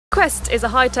Quest is a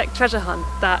high-tech treasure hunt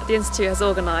that the Institute has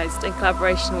organised in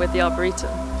collaboration with the Arboretum.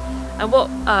 And what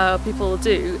people will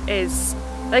do is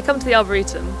they come to the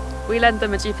Arboretum, we lend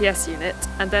them a GPS unit,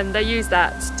 and then they use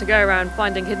that to go around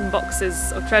finding hidden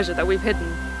boxes of treasure that we've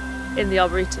hidden in the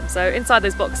Arboretum. So inside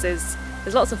those boxes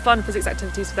there's lots of fun physics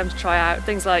activities for them to try out,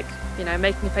 things like, you know,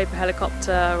 making a paper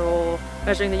helicopter or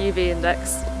measuring the UV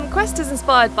index. Quest is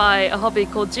inspired by a hobby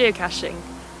called geocaching.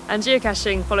 And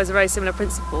geocaching follows a very similar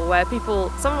principle where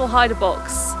someone will hide a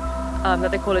box that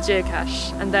they call a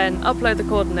geocache and then upload the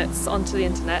coordinates onto the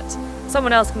internet.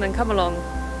 Someone else can then come along,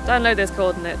 download those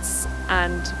coordinates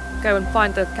and go and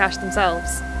find the cache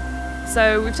themselves.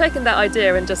 So we've taken that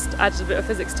idea and just added a bit of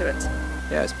physics to it.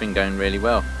 Yeah, it's been going really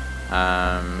well.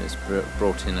 It's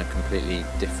brought in a completely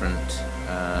different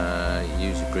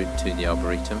user group to the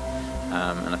Arboretum,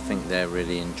 and I think they're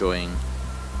really enjoying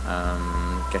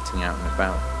getting out and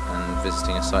about and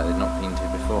visiting a site they've not been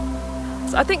to before.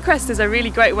 So I think Quest is a really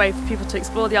great way for people to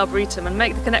explore the Arboretum and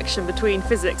make the connection between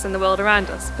physics and the world around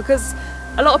us, because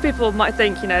a lot of people might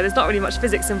think, you know, there's not really much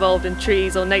physics involved in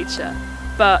trees or nature,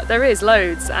 but there is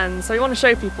loads, and so we want to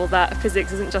show people that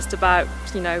physics isn't just about,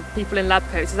 you know, people in lab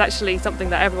coats. It's actually something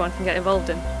that everyone can get involved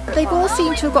in. They've all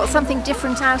seemed to have got something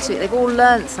different out of it. They've all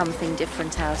learnt something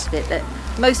different out of it. That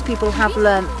most people have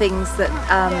learnt things that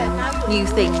new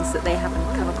things that they haven't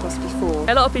come across before.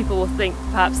 A lot of people will think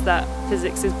perhaps that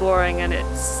physics is boring and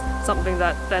it's something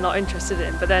that they're not interested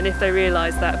in, but then if they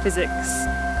realise that physics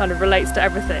kind of relates to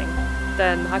everything,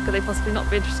 then how could they possibly not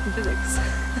be interested in physics?